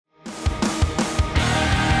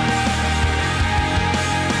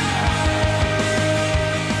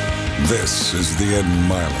This is the Ed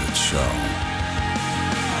Milet Show.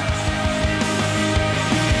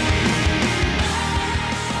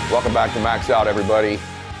 Welcome back to Max Out, everybody.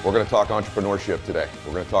 We're going to talk entrepreneurship today.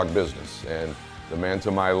 We're going to talk business. And the man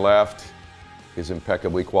to my left is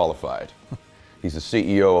impeccably qualified. He's the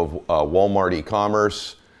CEO of Walmart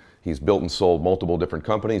e-commerce. He's built and sold multiple different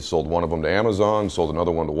companies, sold one of them to Amazon, sold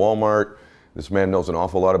another one to Walmart. This man knows an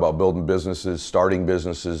awful lot about building businesses, starting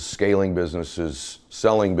businesses, scaling businesses,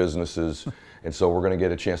 selling businesses. And so we're going to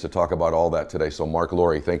get a chance to talk about all that today. So Marc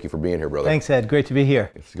Lore, thank you for being here, brother. Thanks, Ed. Great to be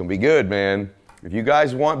here. It's going to be good, man. If you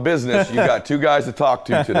guys want business, you got two guys to talk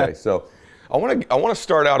to today. So I want to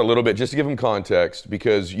start out a little bit just to give them context,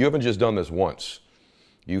 because you haven't just done this once.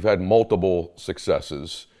 You've had multiple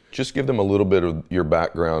successes. Just give them a little bit of your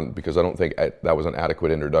background, because I don't think that was an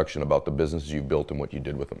adequate introduction about the businesses you've built and what you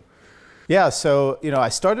did with them. Yeah, so, I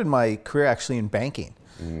started my career actually in banking.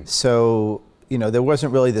 So, there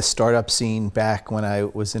wasn't really the startup scene back when I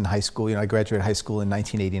was in high school. I graduated high school in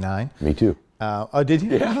 1989. Me too. Oh, did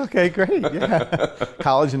you? Yeah. Okay, great. Yeah.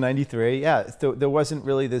 College in 93. Yeah, there wasn't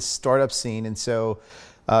really this startup scene. And so,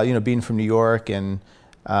 being from New York and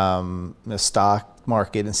the stock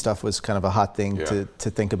market and stuff was kind of a hot thing to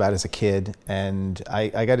think about as a kid. And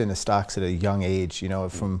I got into stocks at a young age,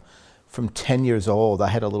 from 10 years old. I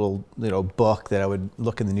had a little book that I would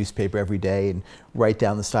look in the newspaper every day and write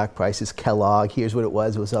down the stock prices. Kellogg, here's what it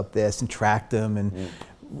was up this, and track them, and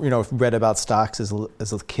read about stocks as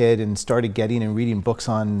a kid, and started getting and reading books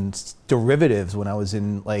on derivatives when I was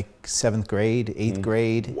in like 7th grade, 8th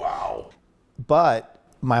grade. Wow. But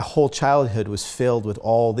my whole childhood was filled with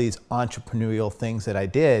all these entrepreneurial things that I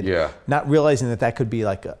did, not realizing that could be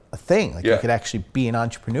like a thing. Like you could actually be an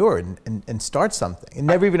entrepreneur and start something. It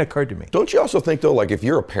never even occurred to me. Don't you also think though, like if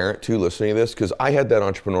you're a parent too listening to this, because I had that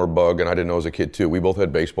entrepreneur bug and I didn't know as a kid too. We both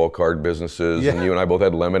had baseball card businesses and you and I both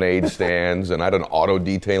had lemonade stands and I had an auto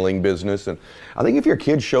detailing business. And I think if your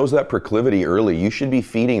kid shows that proclivity early, you should be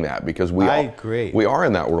feeding that, because we are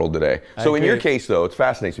in that world today. So in your case though, it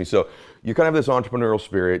fascinates me. So you kind of have this entrepreneurial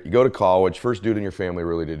spirit. You go to college, first dude in your family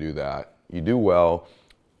really to do that. You do well.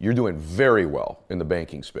 You're doing very well in the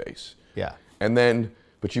banking space. Yeah. And then,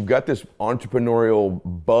 but you've got this entrepreneurial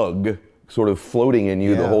bug sort of floating in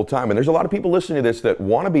you the whole time. And there's a lot of people listening to this that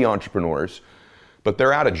want to be entrepreneurs, but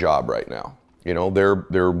they're out of job right now.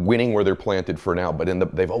 They're winning where they're planted for now, but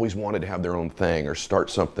they've always wanted to have their own thing or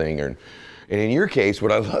start something. And in your case,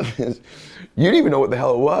 what I love is you didn't even know what the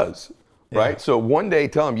hell it was. Right? So one day,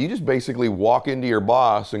 tell them, you just basically walk into your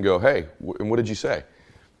boss and go, hey, and what did you say?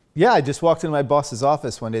 Yeah, I just walked into my boss's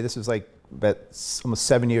office one day. This was like about almost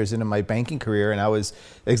 7 years into my banking career, and I was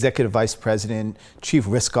executive vice president, chief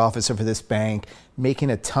risk officer for this bank,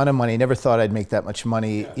 making a ton of money. Never thought I'd make that much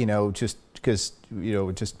money, just because,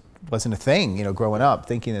 it just wasn't a thing, growing up,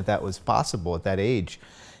 thinking that was possible at that age.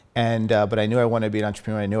 And but I knew I wanted to be an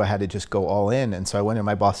entrepreneur. I knew I had to just go all in. And so I went in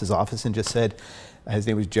my boss's office and just said, his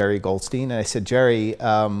name was Jerry Goldstein, and I said, Jerry,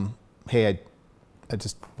 hey, I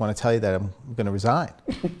just want to tell you that I'm going to resign.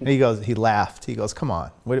 And he laughed. He goes, come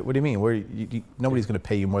on, what do you mean? Nobody's going to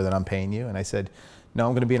pay you more than I'm paying you. And I said, no,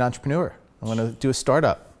 I'm going to be an entrepreneur. I'm going to do a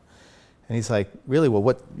startup. And he's like, really?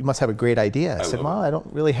 Well, you must have a great idea. I said, well, I don't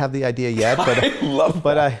really have the idea yet,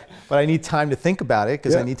 but I need time to think about it,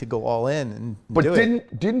 because I need to go all in and do it.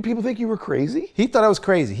 But didn't people think you were crazy? He thought I was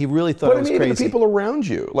crazy. He really thought I was crazy. Even the people around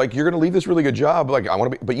you, like, you're going to leave this really good job, like, I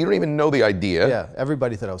want to be, but you don't even know the idea. Yeah,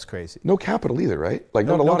 everybody thought I was crazy. No capital either, right? Like,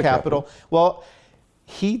 not a lot of capital. Well,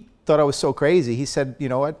 he thought I was so crazy. He said, you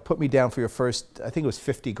know what, put me down for your first, I think it was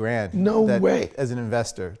 50 grand. No way. As an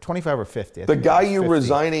investor, 25 or 50. The guy you're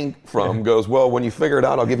resigning from goes, well, when you figure it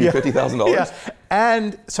out, I'll give you $50,000. Yeah.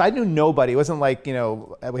 And so I knew nobody. It wasn't like,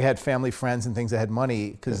 we had family, friends, and things that had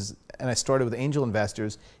money, and I started with angel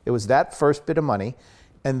investors. It was that first bit of money.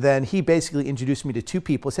 And then he basically introduced me to two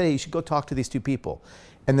people. He said, hey, you should go talk to these two people.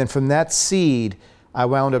 And then from that seed, I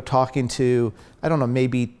wound up talking to, I don't know,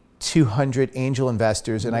 maybe 200 angel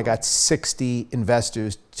investors, and I got 60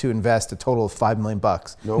 investors to invest a total of $5 million.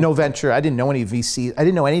 No venture. I didn't know any VCs. I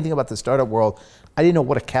didn't know anything about the startup world. I didn't know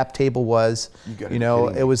what a cap table was.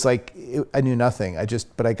 It was like, I knew nothing.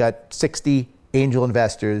 But I got 60 angel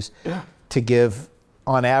investors to give,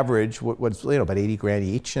 on average, what was about 80 grand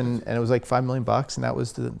each, and it was like $5 million, and that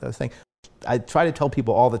was the thing. I try to tell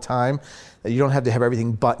people all the time that you don't have to have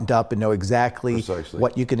everything buttoned up and know exactly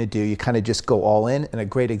what you're going to do. You kind of just go all in. And a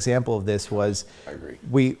great example of this was, I agree.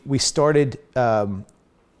 We started, there's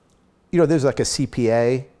like a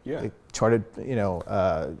CPA, like chartered,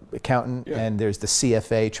 accountant, and there's the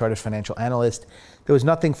CFA, chartered financial analyst. There was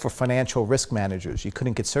nothing for financial risk managers. You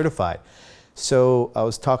couldn't get certified. So I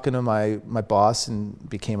was talking to my boss and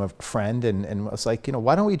became a friend, and I was like,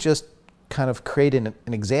 why don't we just kind of create an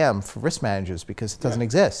exam for risk managers, because it doesn't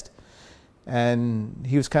exist. And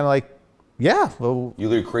he was kind of like, yeah, well. You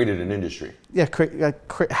literally created an industry. Yeah,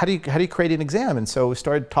 how do you create an exam? And so we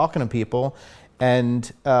started talking to people,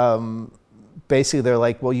 and basically they're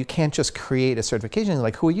like, well, you can't just create a certification. They're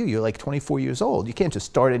like, who are you? You're like 24 years old. You can't just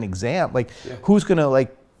start an exam. Like, who's gonna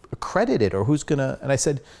like accredit it, or who's gonna? And I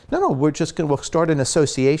said, no, we'll start an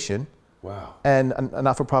association. Wow. And a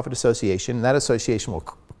not-for-profit association, and that association will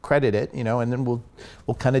credit it, and then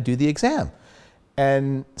we'll kind of do the exam.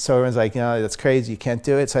 And so everyone's like, that's crazy, you can't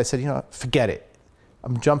do it. So I said, forget it.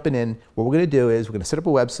 I'm jumping in. What we're gonna do is we're gonna set up a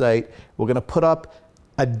website. We're gonna put up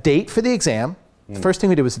a date for the exam. The first thing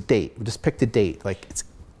we did was a date. We just picked a date, like it's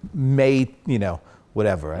May,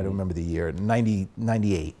 whatever. I don't remember the year,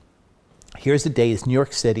 98. Here's the date, it's New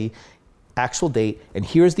York City, actual date, and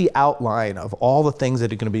here's the outline of all the things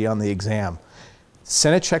that are gonna be on the exam.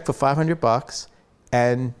 Send a check for $500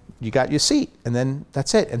 and you got your seat, and then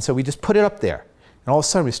that's it. And so we just put it up there. And all of a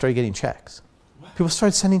sudden we started getting checks. People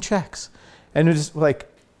started sending checks. And it was just like,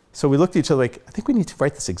 so we looked at each other like, I think we need to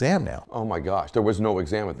write this exam now. Oh my gosh, there was no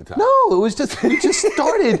exam at the time. No, it was just, we just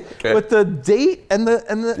started with the date and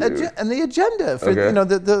the agenda for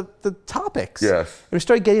the topics. Yes. And we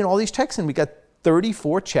started getting all these checks, and we got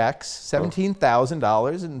 34 checks,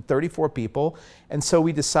 $17,000, and 34 people. And so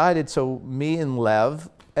we decided, me and Lev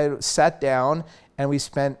sat down, and we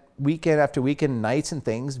spent weekend after weekend, nights and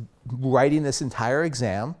things, writing this entire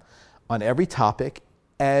exam on every topic.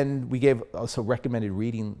 And we gave also recommended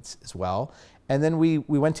readings as well. And then we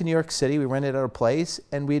went to New York City, we rented out a place,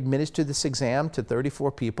 and we administered this exam to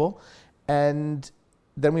 34 people. And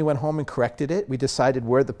then we went home and corrected it. We decided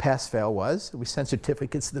where the pass-fail was. We sent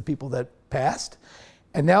certificates to the people that passed.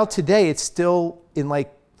 And now today, it's still in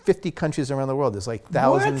like 50 countries around the world. There's like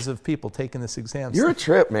thousands of people taking this exam. You're a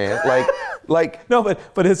trip, man. Like. No,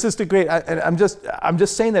 but it's just a great, and I'm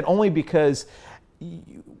just saying that only because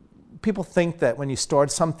people think that when you start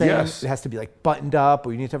something, it has to be like buttoned up,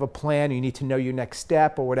 or you need to have a plan, or you need to know your next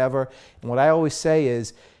step or whatever. And what I always say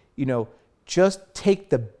is, just take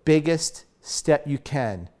the biggest step you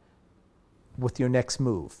can with your next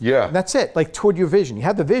move. Yeah. And that's it, like toward your vision. You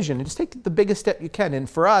have the vision, and just take the biggest step you can. And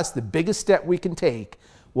for us, the biggest step we can take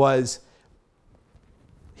was,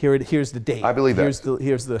 here's the date. I believe that.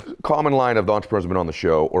 Here's the common line of the entrepreneurs who have been on the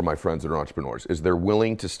show, or my friends that are entrepreneurs, is they're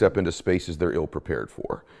willing to step into spaces they're ill prepared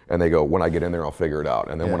for. And they go, when I get in there, I'll figure it out.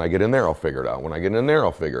 And then when I get in there, I'll figure it out. When I get in there,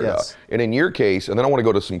 I'll figure it out. And in your case, and then I want to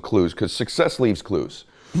go to some clues, because success leaves clues.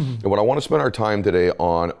 And what I want to spend our time today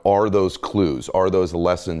on are those clues, are those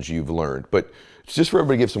lessons you've learned. But just for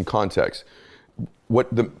everybody to give some context,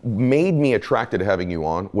 what made me attracted to having you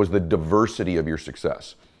on was the diversity of your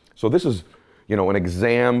success. So this is, an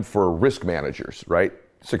exam for risk managers, right?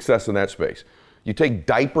 Success in that space. You take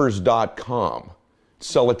diapers.com,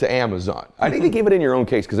 sell it to Amazon. I think even in your own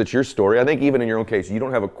case, because it's your story, I think even in your own case, you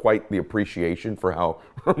don't have quite the appreciation for how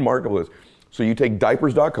remarkable it is. So you take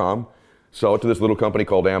diapers.com, sell it to this little company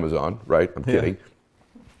called Amazon, right? I'm kidding.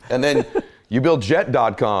 And then you build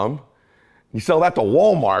jet.com, you sell that to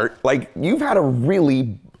Walmart. Like, you've had a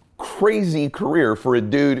really crazy career for a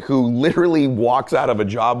dude who literally walks out of a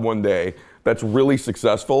job one day that's really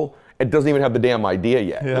successful and doesn't even have the damn idea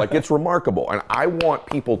yet. Like, it's remarkable. And I want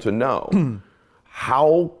people to know,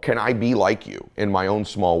 how can I be like you in my own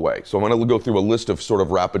small way? So I'm gonna go through a list of sort of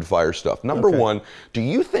rapid fire stuff. Number one, do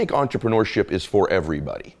you think entrepreneurship is for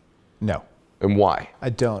everybody? No. And why? I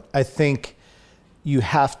don't. I think you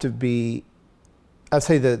have to be, I'd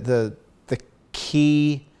say the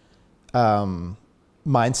key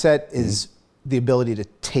mindset is the ability to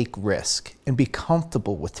take risk and be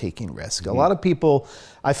comfortable with taking risk. A lot of people,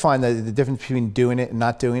 I find that the difference between doing it and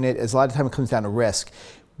not doing it is a lot of time it comes down to risk.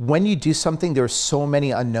 When you do something, there are so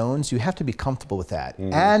many unknowns, you have to be comfortable with that.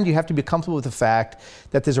 And you have to be comfortable with the fact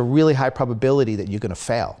that there's a really high probability that you're gonna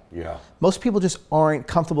fail. Yeah. Most people just aren't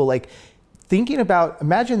comfortable, like thinking about,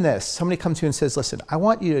 imagine this, somebody comes to you and says, listen, I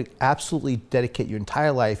want you to absolutely dedicate your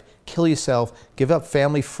entire life, kill yourself, give up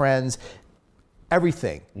family, friends,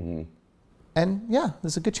 everything. And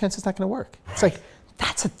there's a good chance it's not gonna work. It's like,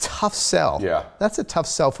 that's a tough sell. Yeah. That's a tough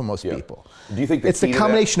sell for most people. Do you think it's the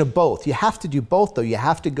combination of both? You have to do both though. You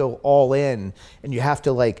have to go all in, and you have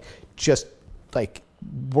to just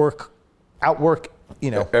outwork,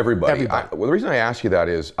 everybody. The reason I ask you that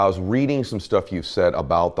is I was reading some stuff you've said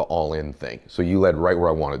about the all-in thing. So you led right where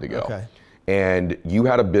I wanted to go. Okay. And you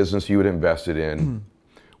had a business you had invested in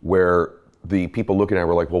where the people looking at it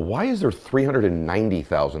were like, well, why is there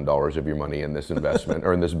 $390,000 of your money in this investment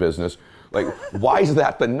or in this business? Like, why is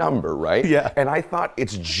that the number, right? Yeah. And I thought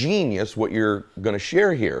it's genius what you're going to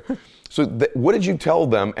share here. So what did you tell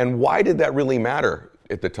them, and why did that really matter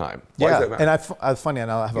at the time? Why does that matter? And I funny,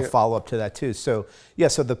 and I'll have a follow-up to that too. So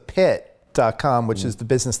the Pit.com, which is the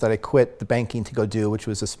business that I quit the banking to go do, which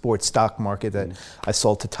was a sports stock market that I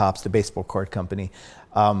sold to Topps, the baseball card company.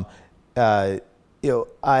 I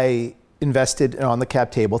invested on the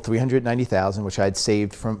cap table $390,000, which I had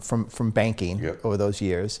saved from banking over those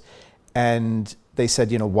years, and they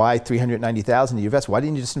said, why $390,000 you invest? Why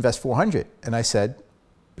didn't you just invest $400? And I said,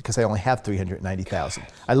 because I only have $390,000.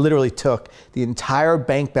 I literally took the entire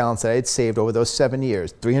bank balance that I had saved over those 7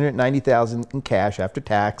 years, $390,000 in cash after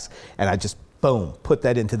tax, and I just, boom, put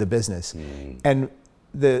that into the business. And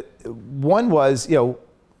the one was,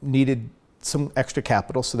 needed some extra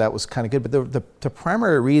capital, so that was kind of good. But the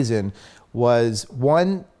primary reason was,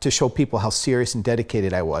 one, to show people how serious and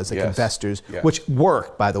dedicated I was, like investors, which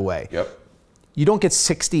worked, by the way. You don't get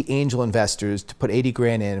 60 angel investors to put 80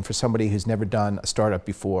 grand in for somebody who's never done a startup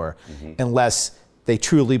before, unless they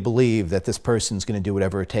truly believe that this person's going to do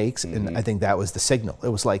whatever it takes. And I think that was the signal. It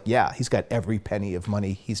was like, he's got every penny of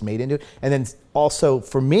money he's made into it. And then also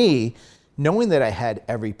for me, knowing that I had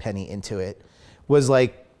every penny into it was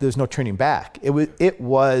like, there's no turning back. It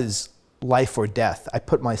was life or death. I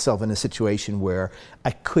put myself in a situation where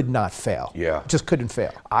I could not fail. Just couldn't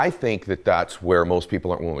fail. I think that that's where most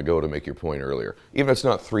people aren't willing to go, to make your point earlier. Even if it's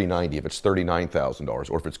not $390,000, if it's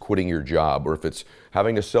 $39,000, or if it's quitting your job, or if it's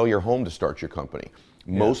having to sell your home to start your company.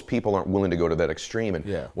 Most people aren't willing to go to that extreme.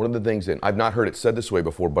 And one of the things, and I've not heard it said this way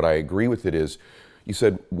before, but I agree with it, is you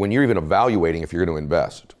said when you're even evaluating if you're going to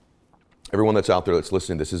invest, everyone that's out there that's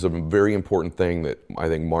listening, this is a very important thing that I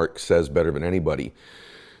think Marc says better than anybody.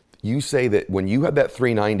 You say that when you had that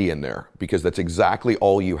 390 in there, because that's exactly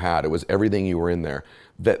all you had, it was everything you were in there,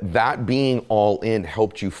 that being all in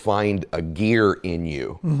helped you find a gear in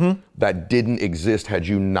you that didn't exist had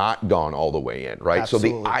you not gone all the way in, right?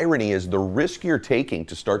 Absolutely. So the irony is the risk you're taking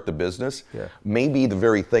to start the business may be the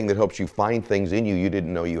very thing that helps you find things in you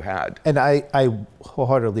didn't know you had. And I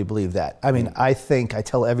wholeheartedly believe that. I mean, I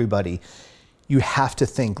tell everybody, you have to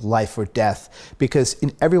think life or death, because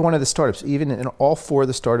in every one of the startups, even in all 4 of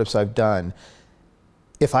the startups I've done,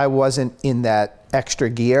 if I wasn't in that extra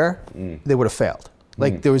gear, they would have failed.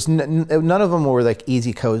 Like there was none of them were like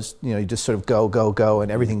easy coast, you just sort of go, and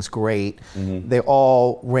everything's great. They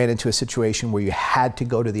all ran into a situation where you had to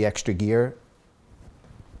go to the extra gear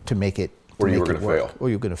to make it Or you were going to fail. Or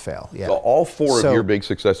you were going to fail, So all 4 of your big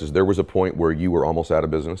successes, there was a point where you were almost out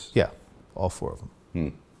of business? Yeah, all 4 of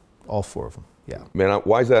them. All 4 of them. Yeah. Man,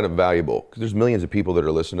 why is that invaluable? Because there's millions of people that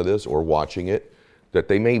are listening to this or watching it that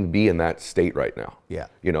they may be in that state right now. Yeah.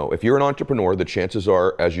 If you're an entrepreneur, the chances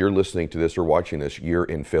are, as you're listening to this or watching this, you're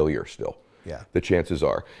in failure still. Yeah. The chances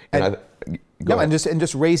are. And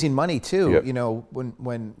just raising money too.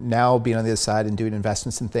 When now being on the other side and doing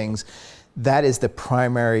investments and things, that is the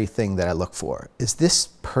primary thing that I look for. Is this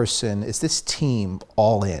team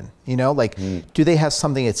all in? Do they have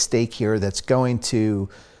something at stake here that's going to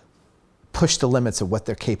push the limits of what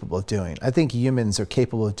they're capable of doing? I think humans are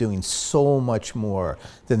capable of doing so much more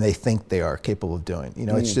than they think they are capable of doing.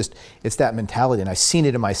 It's that mentality, and I've seen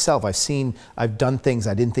it in myself. I've done things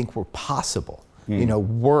I didn't think were possible.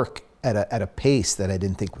 Work at a pace that I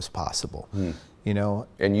didn't think was possible.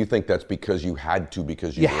 And you think that's because you had to,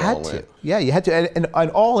 because you were all in. Yeah, you had to.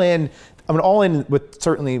 And all in, all in with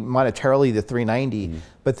certainly monetarily the 390,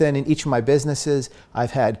 but then in each of my businesses,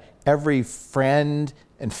 I've had every friend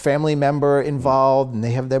and family member involved, and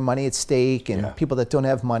they have their money at stake, and people that don't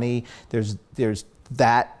have money, there's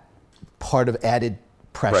that part of added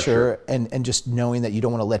pressure. And just knowing that you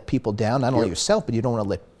don't want to let people down, not only yourself, but you don't want to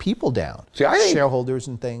let people down. See, I think shareholders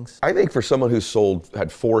and things. I think for someone who's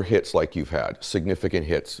had 4 hits like you've had, significant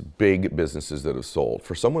hits, big businesses that have sold,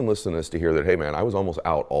 for someone listening to this to hear that, hey man, I was almost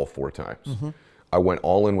out all 4 times. I went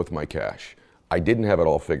all in with my cash. I didn't have it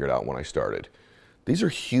all figured out when I started. These are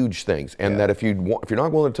huge things, and that if you're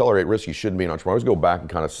not willing to tolerate risk, you shouldn't be an entrepreneur. I always go back and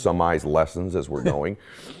kind of summarize lessons as we're going.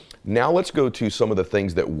 Now let's go to some of the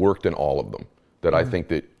things that worked in all of them that I think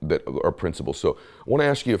that are principles. So I want to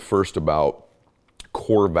ask you first about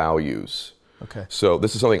core values. Okay. So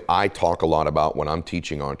this is something I talk a lot about when I'm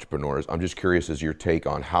teaching entrepreneurs. I'm just curious as your take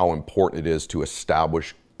on how important it is to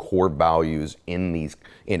establish core values in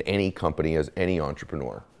any company, as any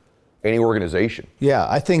entrepreneur, any organization. Yeah,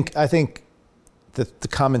 I think the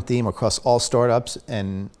common theme across all startups,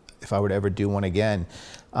 and if I were to ever do one again,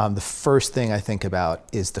 the first thing I think about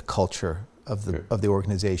is the culture of the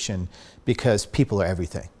organization, because people are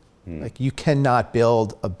everything. Like you cannot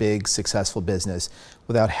build a big successful business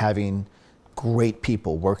without having great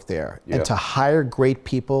people work there. Yeah. And to hire great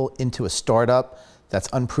people into a startup that's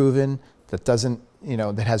unproven, that doesn't,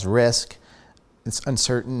 that has risk, it's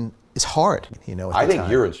uncertain, it's hard, I think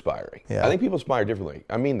you're inspiring. Yeah. I think people aspire differently.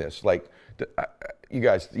 I mean this, like, you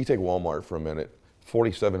guys, you take Walmart for a minute,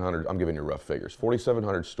 4,700, I'm giving you rough figures,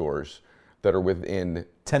 4,700 stores that are within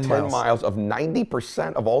 10 miles of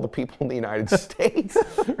 90% of all the people in the United States,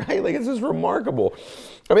 right? Like, it's just remarkable.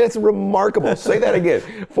 I mean, it's remarkable. Say that again.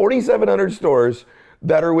 4,700 stores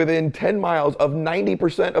that are within 10 miles of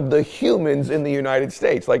 90% of the humans in the United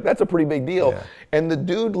States. Like, that's a pretty big deal. Yeah. And the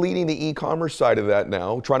dude leading the e-commerce side of that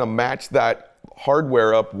now, trying to match that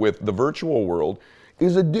hardware up with the virtual world,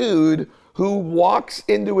 is a dude who walks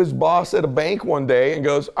into his boss at a bank one day and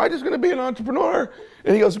goes, I'm just gonna be an entrepreneur.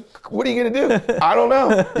 And he goes, what are you gonna do? I don't know.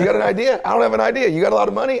 You got an idea? I don't have an idea. You got a lot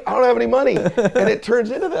of money? I don't have any money. And it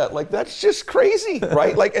turns into that. Like, that's just crazy,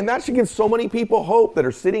 right? Like, and that should give so many people hope that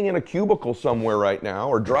are sitting in a cubicle somewhere right now,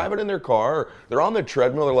 or driving in their car, or they're on their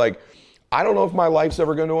treadmill. They're like, I don't know if my life's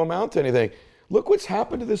ever going to amount to anything. Look what's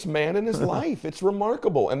happened to this man in his life. It's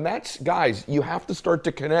remarkable. And that's, guys, you have to start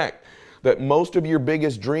to connect that most of your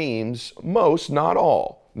biggest dreams, most, not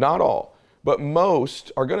all, but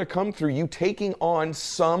most are going to come through you taking on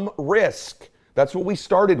some risk. That's what we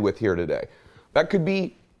started with here today. That could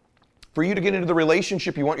be for you to get into the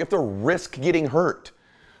relationship you want, you have to risk getting hurt.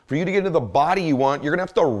 For you to get into the body you want, you're going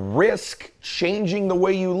to have to risk changing the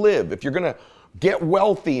way you live. If you're going to get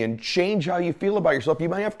wealthy and change how you feel about yourself, you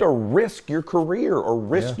might have to risk your career or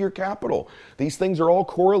risk your capital. These things are all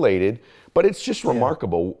correlated, but it's just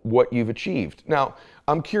remarkable what you've achieved. Now,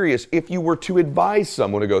 I'm curious, if you were to advise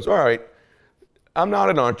someone who goes, all right, I'm not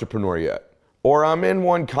an entrepreneur yet, or I'm in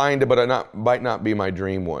one kind of, but might not be my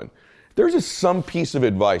dream one. There's just some piece of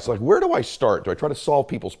advice, like, where do I start? Do I try to solve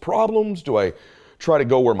people's problems? Do I try to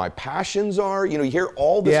go where my passions are? You hear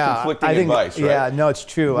all this conflicting advice, right? Yeah, no, it's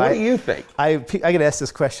true. What do you think? I get asked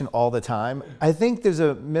this question all the time. I think there's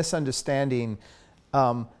a misunderstanding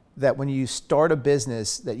that when you start a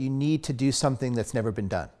business that you need to do something that's never been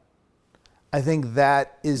done. I think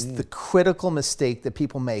that is the critical mistake that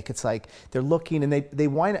people make. It's like they're looking and they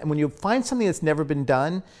wind up, and when you find something that's never been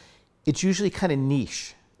done, it's usually kind of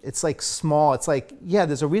niche. It's like small. It's like, yeah,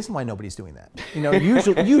 there's a reason why nobody's doing that.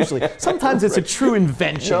 Usually. Sometimes it's a true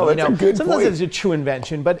invention. No, that's a good Sometimes point. it's a true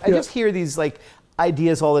invention. But I just hear these like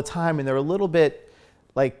ideas all the time, and they're a little bit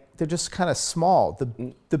like they're just kind of small.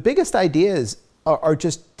 The biggest ideas are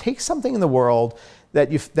just take something in the world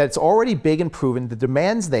that's already big and proven. The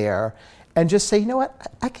demand's there, and just say, you know what,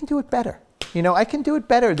 I can do it better. I can do it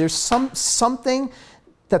better. There's something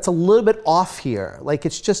that's a little bit off here. Like,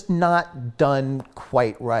 it's just not done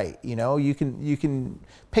quite right. You can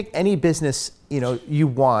pick any business you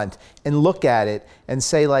want and look at it and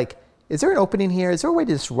say, like, is there an opening here? Is there a way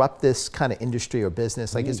to disrupt this kind of industry or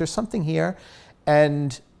business? Like, is there something here?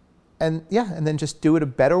 And then just do it a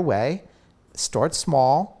better way. Start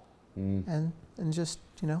small and just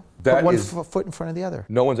put one foot in front of the other.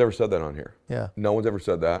 No one's ever said that on here. Yeah. No one's ever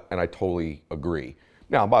said that, and I totally agree.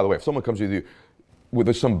 Now, by the way, if someone comes to you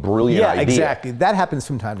with some brilliant idea. Yeah, exactly. That happens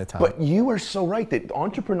from time to time. But you are so right that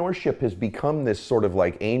entrepreneurship has become this sort of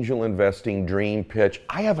like angel investing dream pitch.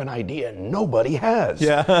 I have an idea nobody has.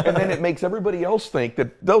 Yeah. And then it makes everybody else think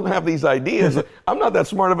that they'll have these ideas. I'm not that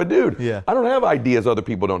smart of a dude. Yeah. I don't have ideas other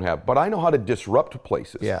people don't have, but I know how to disrupt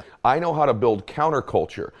places. Yeah. I know how to build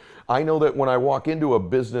counterculture. I know that when I walk into a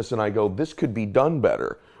business and I go, this could be done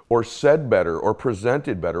better, or said better, or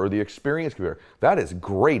presented better, or the experience could be better. That is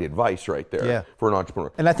great advice right there for an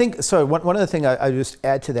entrepreneur. And I think, so one other thing I just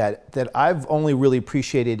add to that I've only really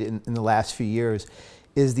appreciated in the last few years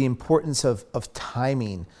is the importance of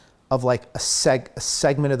timing, of like a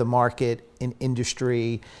segment of the market, in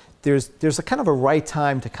industry. There's a kind of a right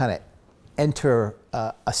time to kind of enter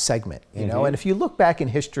a segment, and if you look back in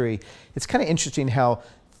history, it's kind of interesting how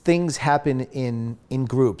things happen in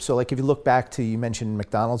groups. So like if you look back to, you mentioned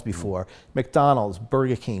McDonald's before, McDonald's,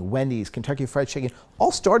 Burger King, Wendy's, Kentucky Fried Chicken,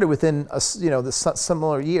 all started within the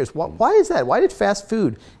similar years. Why is that? Why did fast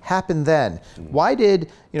food happen then? Why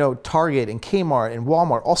did Target and Kmart and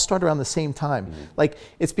Walmart all start around the same time? Like,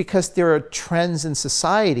 it's because there are trends in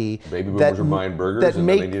society Baby boomers are buying burgers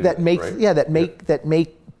that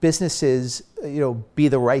make businesses be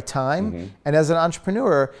the right time. And as an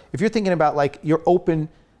entrepreneur, if you're thinking about, like, you're open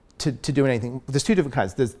to doing anything, there's two different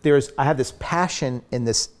kinds. I have this passion in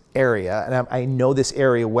this area, and I know this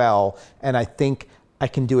area well, and I think I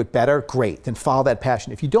can do it better. Great, then follow that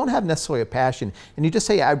passion. If you don't have necessarily a passion, and you just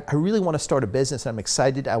say, I really want to start a business, and I'm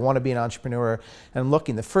excited, I want to be an entrepreneur, and I'm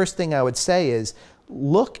looking, the first thing I would say is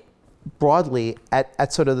look broadly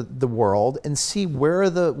at sort of the world and see where are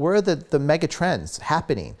the mega trends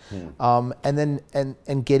happening, and then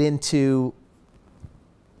get into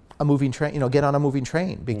a moving train. Get on a moving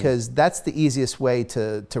train, because that's the easiest way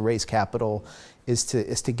to raise capital, is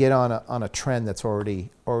to get on a trend that's already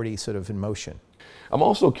sort of in motion. I'm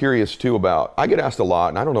also curious too about, I get asked a lot,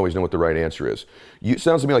 and I don't always know what the right answer is. It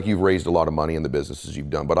sounds to me like you've raised a lot of money in the businesses you've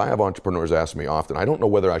done, but I have entrepreneurs ask me often, I don't know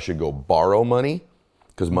whether I should go borrow money,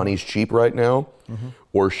 because money's cheap right now,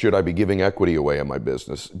 or should I be giving equity away in my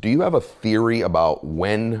business? Do you have a theory about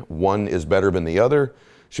when one is better than the other?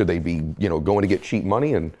 Should they be, going to get cheap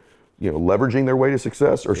money and, leveraging their way to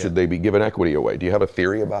success, or should they be giving equity away? Do you have a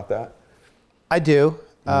theory about that? I do.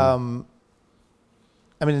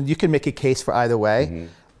 I mean, you can make a case for either way.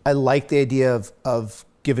 I like the idea of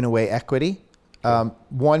giving away equity.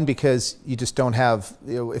 One, because you just don't have,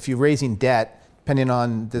 if you're raising debt, depending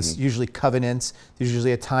on this, usually covenants, there's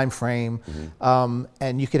usually a time frame,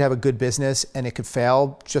 and you could have a good business and it could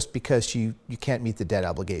fail just because you can't meet the debt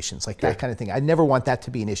obligations, like that kind of thing. I never want that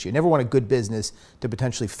to be an issue. I never want a good business to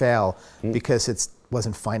potentially fail because it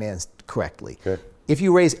wasn't financed correctly. If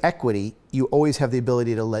you raise equity, you always have the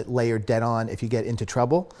ability to layer debt on if you get into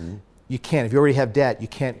trouble. You can't. If you already have debt, you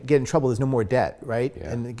can't get in trouble. There's no more debt, right?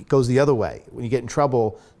 And it goes the other way. When you get in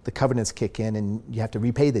trouble, the covenants kick in and you have to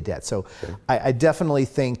repay the debt. So I definitely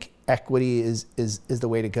think equity is the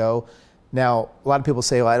way to go. Now, a lot of people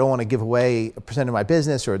say, well, I don't want to give away a percent of my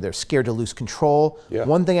business, or they're scared to lose control.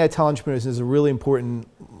 One thing I tell entrepreneurs is a really important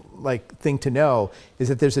thing to know is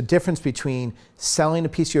that there's a difference between selling a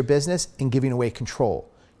piece of your business and giving away control.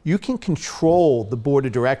 You can control the board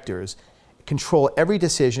of directors, control every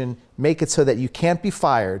decision, make it so that you can't be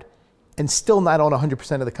fired, and still not own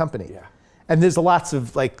 100% of the company. And there's lots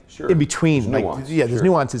of in between. There's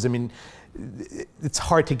nuances. I mean, it's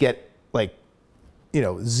hard to get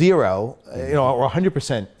zero, or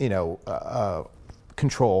 100%,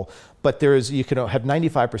 control. But you can have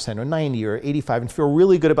 95% or 90 or 85 and feel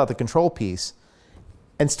really good about the control piece,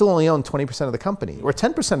 and still only own 20% of the company or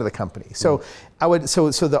 10% of the company. So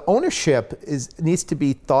so the ownership needs to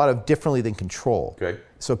be thought of differently than control.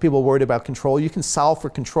 So people are worried about control. You can solve for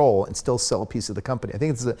control and still sell a piece of the company. I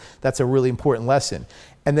think that's a really important lesson.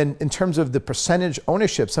 And then in terms of the percentage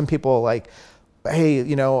ownership, some people are like, hey,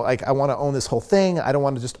 I want to own this whole thing. I don't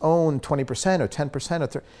want to just own 20% or 10% or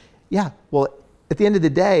 30%. Yeah, well, at the end of the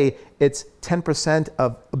day, it's 10%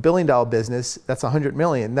 of a $1 billion business. That's 100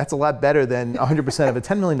 million. That's a lot better than 100% of a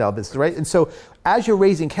 $10 million business, right? And so as you're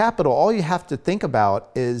raising capital, all you have to think about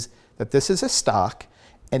is that this is a stock.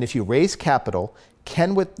 And if you raise capital,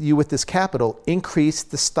 can with this capital increase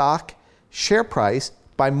the stock share price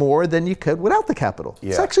by more than you could without the capital?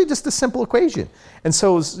 It's actually just a simple equation. And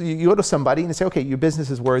so you go to somebody and you say, okay, your business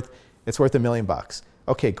is worth $1 million.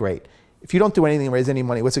 Okay, great. If you don't do anything and raise any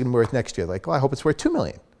money, what's it going to be worth next year? I hope it's worth $2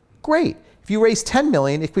 million. Great. If you raise $10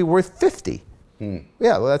 million, it could be worth $50. Yeah,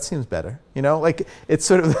 well, that seems better. It's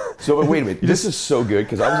sort of. So, but wait a minute. This is so good,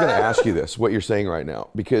 because I was going to ask you this, what you're saying right now,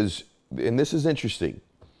 and this is interesting,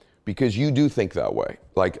 because you do think that way.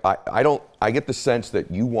 I get the sense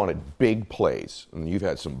that you wanted big plays, and you've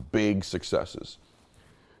had some big successes.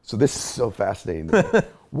 So this is so fascinating to me.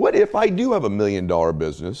 What if I do have $1 million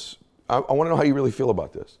business? I want to know how you really feel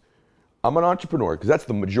about this. I'm an entrepreneur, because that's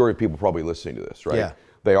the majority of people probably listening to this, right? Yeah.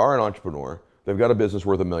 They are an entrepreneur. They've got a business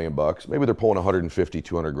worth $1 million. Maybe they're pulling 150,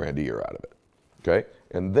 200 grand a year out of it. Okay?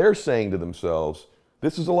 And they're saying to themselves,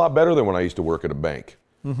 this is a lot better than when I used to work at a bank.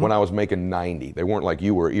 When I was making 90. They weren't like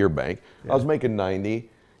you were at your bank. I was making 90.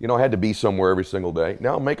 I had to be somewhere every single day.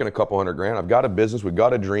 Now I'm making a couple $100 grand. I've got a business. We've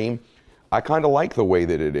got a dream. I kind of like the way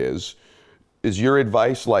that it is. Is your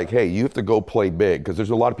advice hey, you have to go play big? Because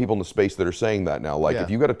there's a lot of people in the space that are saying that now.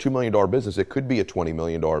 If you've got a $2 million business, it could be a $20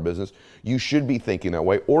 million business. You should be thinking that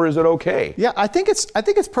way. Or is it okay? Yeah, I think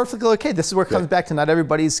it's perfectly okay. This is where it comes back to not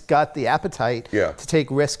everybody's got the appetite to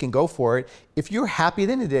take risk and go for it. If you're happy at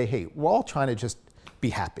the end of the day, hey, we're all trying to just be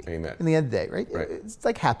happy. Amen. In the end of the day, right? It's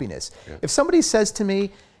like happiness. If somebody says to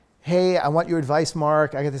me, hey, I want your advice,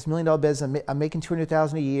 Mark. I got this $1 million business. I'm making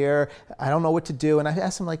 $200,000 a year. I don't know what to do. And I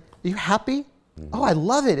ask them are you happy? Oh, I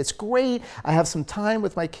love it. It's great. I have some time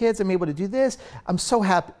with my kids. I'm able to do this. I'm so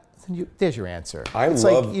happy. There's your answer. I'm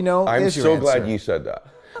so glad you said that,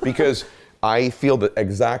 because I feel the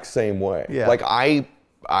exact same way.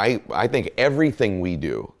 I think everything we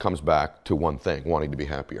do comes back to one thing, wanting to be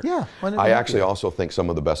happier. Yeah. I actually also think some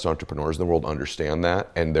of the best entrepreneurs in the world understand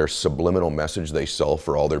that, and their subliminal message they sell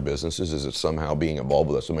for all their businesses is that somehow being involved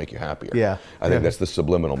with us will make you happier. Yeah. I think that's the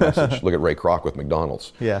subliminal message. Look at Ray Kroc with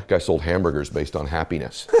McDonald's. Yeah. Guy sold hamburgers based on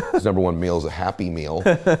happiness. His number one meal is a Happy Meal,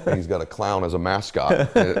 and he's got a clown as a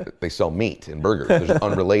mascot. And they sell meat and burgers. They're just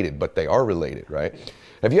unrelated, but they are related, right?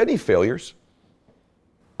 Have you had any failures?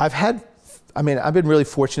 I've been really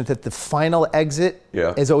fortunate that the final exit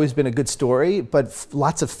has always been a good story, but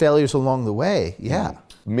lots of failures along the way. Yeah.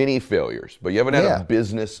 Many failures, but you haven't had a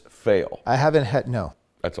business fail. I haven't had, no.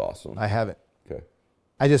 That's awesome. I haven't. Okay.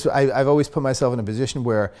 I've always put myself in a position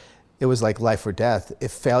where it was like life or death.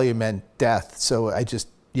 If failure meant death. So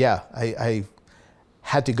I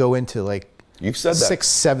had to go into like You've said that.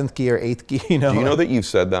 6th, 7th gear, 8th gear, Do you know that you've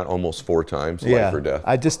said that almost 4 times, life or death?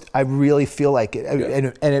 I really feel like it.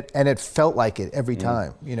 And it felt like it every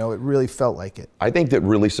time. It really felt like it. I think that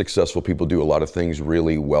really successful people do a lot of things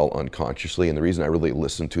really well unconsciously, and the reason I really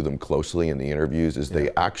listen to them closely in the interviews is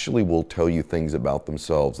they actually will tell you things about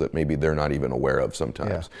themselves that maybe they're not even aware of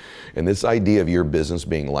sometimes. And this idea of your business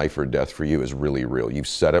being life or death for you is really real. You've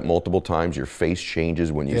said it multiple times, your face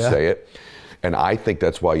changes when you say it. And I think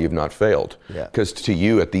that's why you've not failed. Because to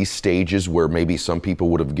you, at these stages where maybe some people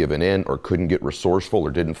would have given in or couldn't get resourceful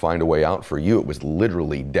or didn't find a way out, for you, it was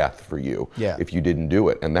literally death for you if you didn't do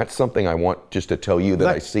it. And that's something I want just to tell you that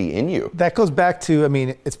I see in you. That goes back to,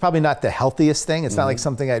 it's probably not the healthiest thing. It's not like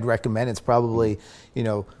something I'd recommend. It's probably,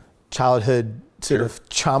 childhood sort of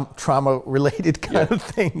trauma-related kind of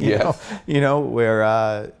thing, you know,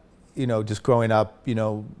 where, just growing up,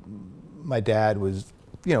 my dad was,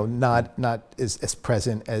 not as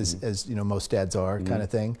present as most dads are, kind of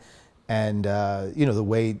thing, and the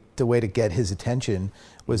way to get his attention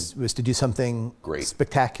was to do something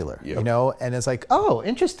spectacular, and it's like, oh,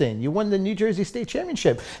 interesting, you won the New Jersey State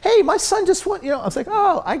Championship. Hey, my son just won. I was like,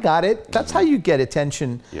 oh, I got it. That's how you get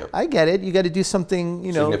attention. I get it. You got to do something,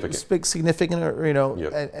 significant, or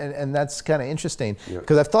and that's kind of interesting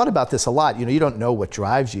because I've thought about this a lot. You don't know what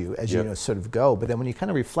drives you as you sort of go, but then when you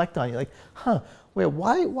kind of reflect on it, you're like, huh. Wait,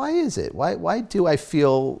 why is it? Why do I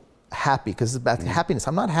feel happy? Because it's about happiness.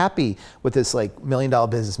 I'm not happy with this like $1 million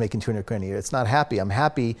business making $200,000 a year. It's not happy. I'm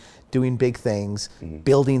happy doing big things,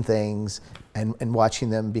 building things, and watching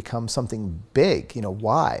them become something big.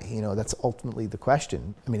 Why? That's ultimately the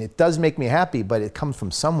question. It does make me happy, but it comes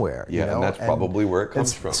from somewhere. And that's probably where it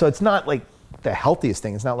comes from. So it's not like the healthiest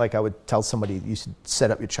thing. It's not like I would tell somebody you should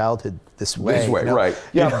set up your childhood this way. Right.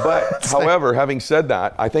 Yeah, but however, having said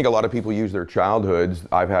that, I think a lot of people use their childhoods.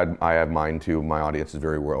 I have mine too. My audience is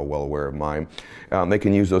very well aware of mine. They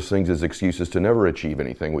can use those things as excuses to never achieve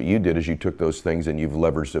anything. What you did is you took those things and you've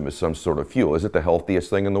leveraged them as some sort of fuel. Is it the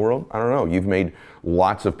healthiest thing in the world? I don't know. You've made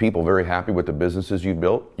lots of people very happy with the businesses you've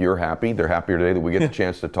built. You're happy. They're happier today that we get the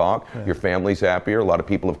chance to talk. Your family's happier. A lot of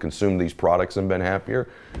people have consumed these products and been happier.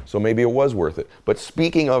 So maybe it was worth it. But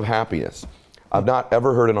speaking of happiness, I've not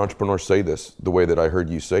ever heard an entrepreneur say this the way that I heard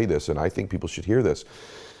you say this, and I think people should hear this.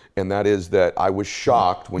 And that is that I was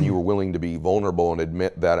shocked when you were willing to be vulnerable and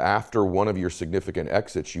admit that after one of your significant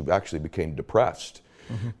exits, you actually became depressed.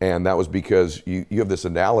 And that was because you have this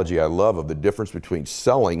analogy I love of the difference between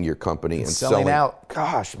selling your company and selling out.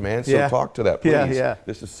 Gosh, man, so talk to that, please.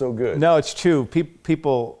 This is so good. No, it's true.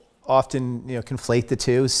 People often conflate the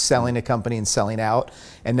two, selling a company and selling out.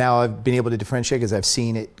 And now I've been able to differentiate because I've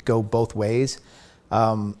seen it go both ways.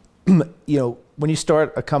 When you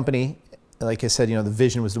start a company, like I said, the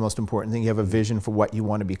vision was the most important thing. You have a vision for what you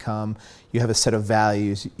want to become. You have a set of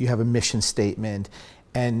values. You have a mission statement.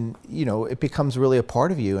 And, it becomes really a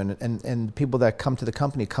part of you. And people that come to the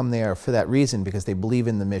company come there for that reason because they believe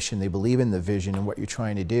in the mission, they believe in the vision and what you're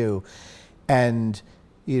trying to do. And,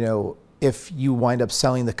 if you wind up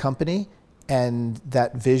selling the company and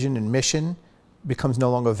that vision and mission becomes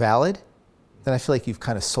no longer valid, then I feel like you've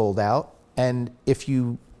kind of sold out. And if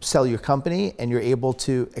you sell your company and you're able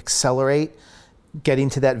to accelerate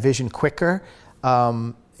getting to that vision quicker,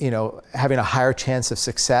 having a higher chance of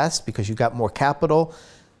success because you got more capital.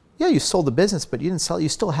 Yeah, you sold the business, but you didn't sell. You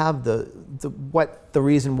still have the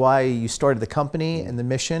reason why you started the company and the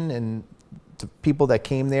mission, and the people that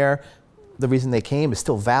came there, the reason they came is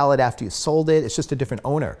still valid after you sold it. It's just a different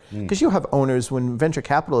owner. Because you have owners, when venture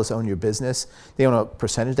capitalists own your business, they own a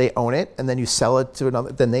percentage, they own it, and then you sell it to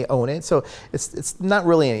another, then they own it. So it's not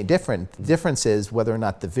really any different. The difference is whether or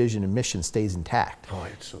not the vision and mission stays intact. Oh,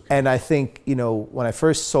 it's so good. And I think, when I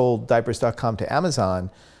first sold diapers.com to Amazon,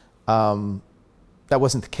 that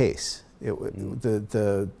wasn't the case.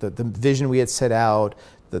 The vision we had set out,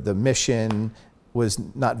 the mission, was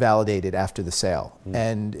not validated after the sale.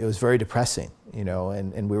 And it was very depressing,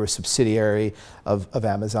 and we were a subsidiary of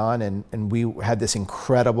Amazon, and we had this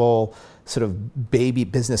incredible sort of baby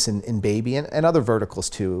business in baby and other verticals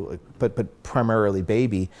too, but primarily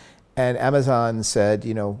baby. And Amazon said,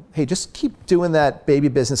 hey, just keep doing that baby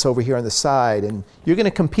business over here on the side, and you're going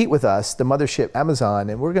to compete with us, the mothership Amazon,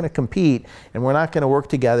 and we're going to compete, and we're not going to work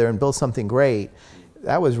together and build something great.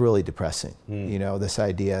 That was really depressing, this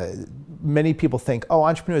idea. Many people think,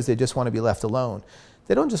 entrepreneurs, they just want to be left alone.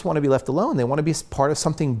 They don't just want to be left alone, they want to be part of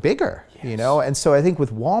something bigger, And so I think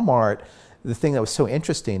with Walmart, the thing that was so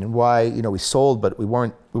interesting and why, we sold, but we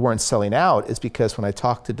weren't selling out, is because when I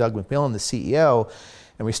talked to Doug McMillon, the CEO,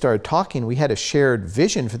 and we started talking, we had a shared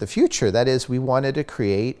vision for the future. That is, we wanted to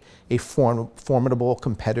create a formidable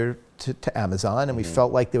competitor to Amazon, and we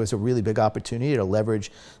felt like there was a really big opportunity to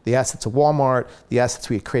leverage the assets of Walmart, the assets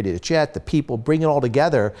we had created at Jet, the people, bring it all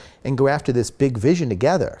together and go after this big vision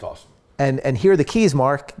together. That's awesome. And here are the keys,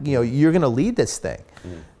 Marc. You're going to lead this thing.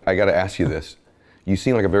 I got to ask you this. You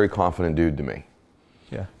seem like a very confident dude to me.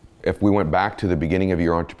 Yeah. If we went back to the beginning of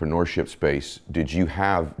your entrepreneurship space, did you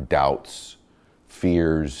have doubts,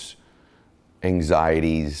 fears,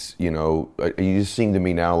 anxieties? You just seem to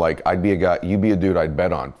me now like I'd be a guy, you'd be a dude I'd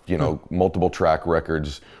bet on, multiple track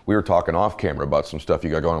records. We were talking off camera about some stuff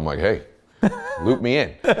you got going. I'm like, hey, loop me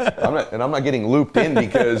in. I'm not getting looped in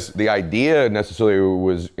because the idea necessarily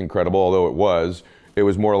was incredible, although it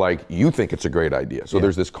was more like you think it's a great idea. So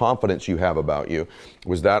there's this confidence you have about you.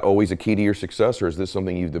 Was that always a key to your success, or is this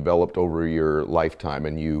something you've developed over your lifetime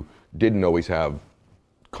and you didn't always have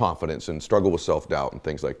confidence and struggle with self-doubt and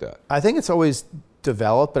things like that? I think it's always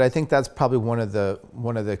developed, but I think that's probably one of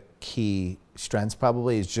the key strengths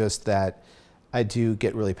probably, is just that I do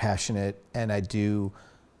get really passionate and I do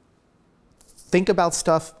think about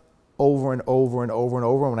stuff over and over and over and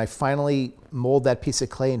over. When I finally mold that piece of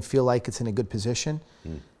clay and feel like it's in a good position,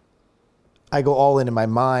 I go all in my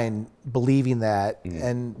mind believing that,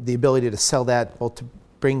 and the ability to sell that, both to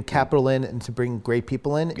bring capital in and to bring great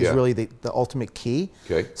people in, is really the ultimate key.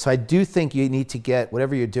 Okay. So I do think you need to get,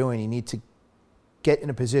 whatever you're doing, you need to get in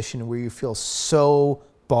a position where you feel so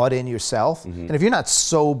bought in yourself. And if you're not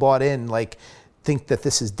so bought in, like think that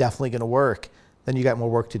this is definitely going to work, then you got more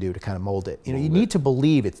work to do to kind of mold it. You need to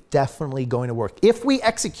believe it's definitely going to work. If we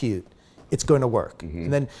execute, it's going to work.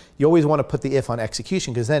 And then you always want to put the if on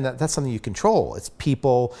execution, because then that's something you control. It's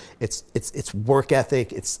people, it's work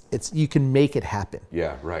ethic, it's you can make it happen.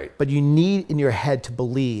 Yeah, right. But you need in your head to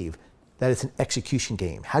believe that it's an execution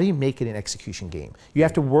game. How do you make it an execution game? You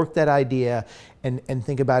have to work that idea and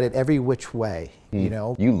think about it every which way,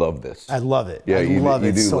 You love this. I love it. Yeah, I love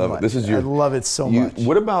it do so love much. it. This is your, I love it so much.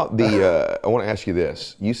 What about the, I want to ask you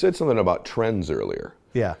this. You said something about trends earlier.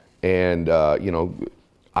 Yeah. And,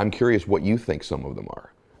 I'm curious what you think some of them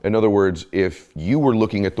are. In other words, if you were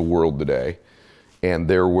looking at the world today and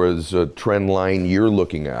there was a trend line you're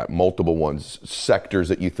looking at, multiple ones, sectors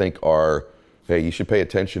that you think are, hey, you should pay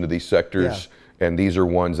attention to these sectors, and these are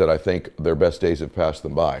ones that I think their best days have passed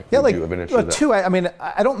them by. Yeah, Would you have an interest in that? two.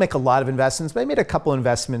 I don't make a lot of investments, but I made a couple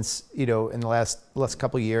investments, in the last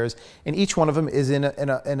couple of years, and each one of them is in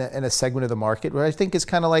a segment of the market where I think is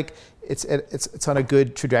kind of like it's on a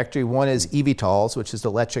good trajectory. One is eVTOLs, which is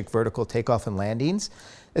electric vertical takeoff and landings.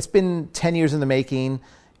 It's been 10 years in the making.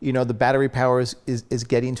 The battery power is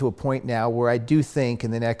getting to a point now where I do think in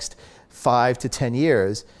the next 5 to 10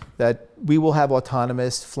 years that we will have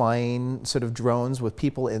autonomous flying sort of drones with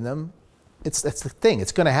people in them. That's the thing.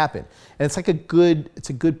 It's going to happen, and it's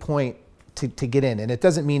a good point to get in. And it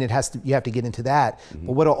doesn't mean you have to get into that.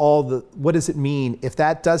 But what does it mean if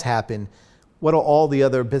that does happen? What are all the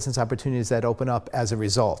other business opportunities that open up as a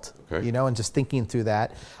result? Okay. And just thinking through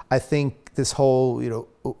that, I think this whole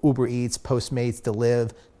Uber Eats, Postmates,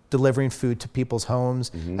 delivering food to people's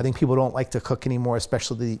homes. I think people don't like to cook anymore,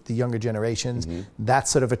 especially the younger generations.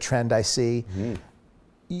 That's sort of a trend I see.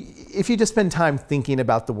 If you just spend time thinking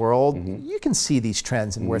about the world, you can see these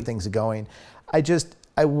trends and where things are going.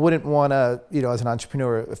 I wouldn't want to, as an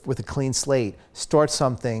entrepreneur with a clean slate, start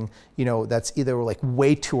something, that's either like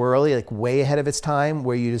way too early, like way ahead of its time,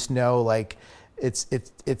 where you just know like it's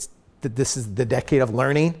this is the decade of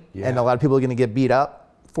learning, and a lot of people are going to get beat up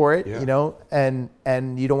for it,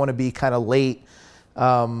 and you don't want to be kind of late.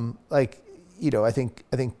 I think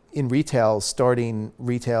in retail, starting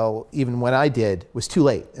retail, even when I did, was too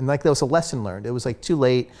late. And there was a lesson learned. It was like too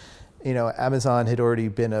late. Amazon had already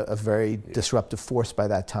been a very disruptive force by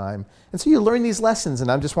that time. And so you learn these lessons, and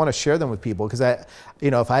I just want to share them with people, because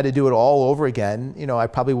if I had to do it all over again, I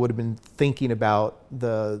probably would have been thinking about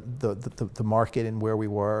the market and where we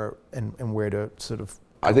were and where to sort of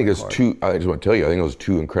I think it's two. I just want to tell you, I think those are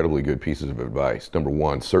two incredibly good pieces of advice. Number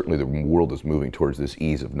one, certainly the world is moving towards this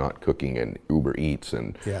ease of not cooking and Uber Eats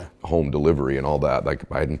and home delivery and all that. Like,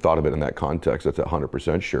 I hadn't thought of it in that context. That's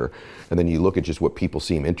 100% sure. And then you look at just what people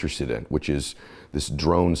seem interested in, which is this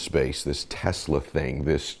drone space, this Tesla thing,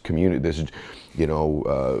 this community, this,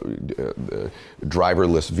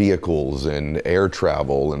 driverless vehicles and air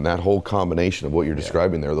travel, and that whole combination of what you're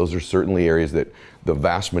describing there. Those are certainly areas that the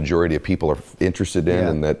vast majority of people are interested in,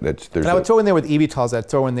 and there's. And I would throw in there with eVTOLs. I'd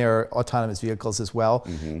throw in there autonomous vehicles as well.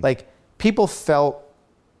 Mm-hmm. Like, people felt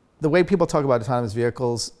the way people talk about autonomous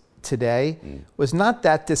vehicles today was not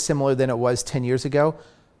that dissimilar than it was 10 years ago,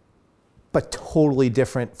 but totally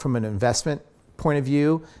different from an investment point of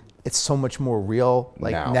view. It's so much more real,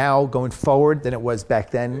 like now going forward, than it was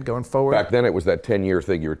back then going forward. Back then it was that 10-year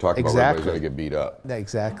thing you were talking about, where everybody's going to get beat up.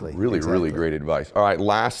 Exactly. Really great advice. All right,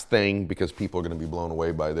 last thing, because people are going to be blown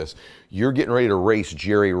away by this. You're getting ready to race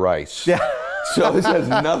Jerry Rice. Yeah. So this has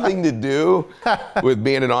nothing to do with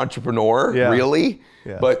being an entrepreneur, really.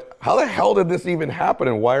 Yeah. But how the hell did this even happen,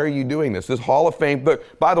 and why are you doing this? This Hall of Fame,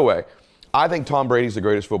 by the way, I think Tom Brady's the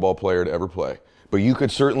greatest football player to ever play. But you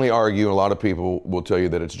could certainly argue, and a lot of people will tell you,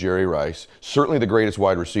 that it's Jerry Rice. Certainly the greatest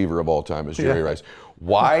wide receiver of all time is Jerry Rice.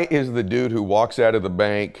 Why is the dude who walks out of the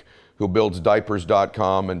bank, who builds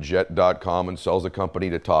diapers.com and jet.com and sells a company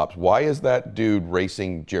to Tops, why is that dude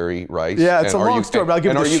racing Jerry Rice? Yeah, it's a long story, but I'll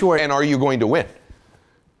give it short. And are you going to win?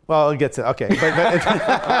 Well, I'll get to okay,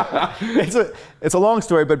 but it's a long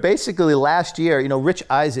story. But basically, last year, Rich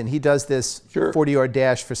Eisen, he does this 40-yard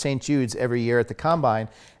dash for St. Jude's every year at the Combine.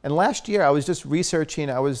 And last year, I was just researching.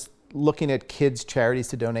 I was looking at kids' charities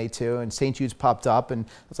to donate to, and St. Jude's popped up, and I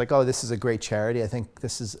was like, oh, this is a great charity. I think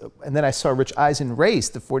this is. And then I saw Rich Eisen race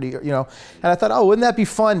the 40, and I thought, oh, wouldn't that be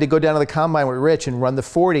fun to go down to the Combine with Rich and run the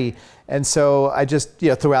 40? And so I just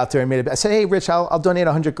threw out there and made it. I said, hey, Rich, I'll donate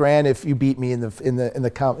 $100,000 if you beat me in the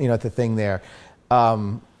at the thing there.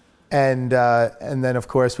 And then of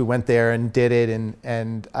course we went there and did it,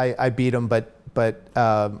 and I beat him, but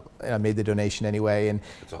I made the donation anyway. And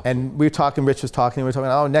awesome. And we were talking. Rich was talking. We were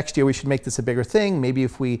talking. Oh, next year we should make this a bigger thing. Maybe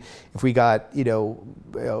if we got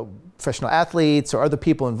professional athletes or other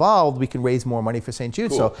people involved, we can raise more money for St. Jude.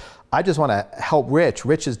 Cool. So I just want to help Rich.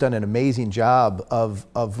 Rich has done an amazing job of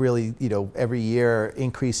really, every year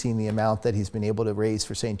increasing the amount that he's been able to raise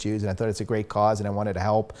for St. Jude's. And I thought it's a great cause, and I wanted to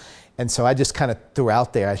help. And so I just kind of threw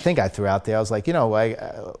out there. I think I threw out there. I was like,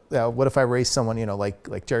 what if I raise someone,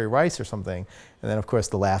 like Jerry Rice or something? And then of course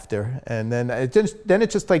the laughter. And then it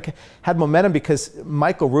just like had momentum, because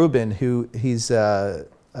Michael Rubin, who he's the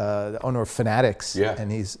owner of Fanatics,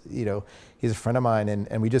 and he's a friend of mine,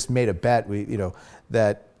 and we just made a bet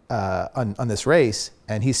that on this race,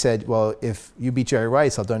 and he said, well, if you beat Jerry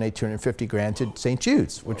Rice, I'll donate $250,000 to St.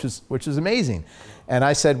 Jude's, which was amazing. And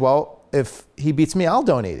I said, well, if he beats me, I'll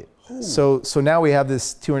donate it. So now we have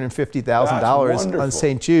this $250,000 on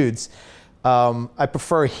St. Jude's. I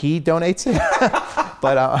prefer he donates it,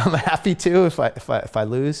 but I'm happy to if I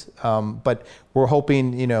lose. But we're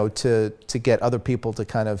hoping to get other people to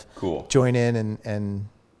kind of join in and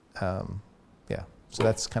so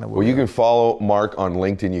that's kind of where you can follow Marc on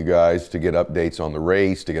LinkedIn, you guys, to get updates on the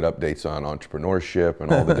race, to get updates on entrepreneurship and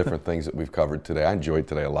all the different things that we've covered today. I enjoyed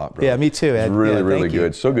today a lot, bro. Yeah, me too, Ed. It's really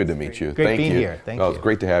good. So good to meet you. Great being here. Thank you. It's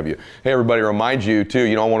great to have you. Hey, everybody, remind you, too,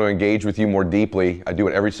 I want to engage with you more deeply. I do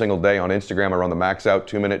it every single day on Instagram. I run the Max Out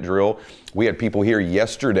 2-minute drill. We had people here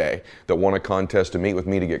yesterday that won a contest to meet with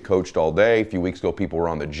me to get coached all day. A few weeks ago, people were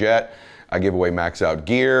on the jet. I give away Max Out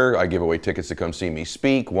gear. I give away tickets to come see me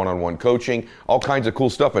speak, one-on-one coaching, all kinds of cool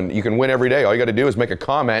stuff. And you can win every day. All you got to do is make a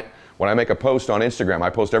comment. When I make a post on Instagram, I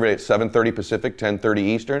post every day at 7:30 Pacific, 10:30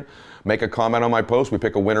 Eastern. Make a comment on my post. We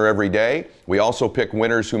pick a winner every day. We also pick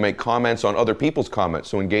winners who make comments on other people's comments.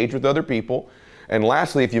 So engage with other people. And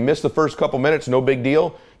lastly, if you miss the first couple minutes, no big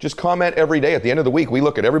deal. Just comment every day. At the end of the week, we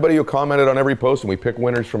look at everybody who commented on every post, and we pick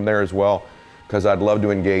winners from there as well, because I'd love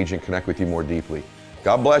to engage and connect with you more deeply.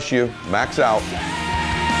 God bless you. Max out.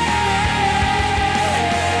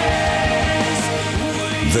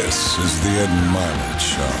 This is the Ed Milet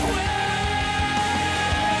Show.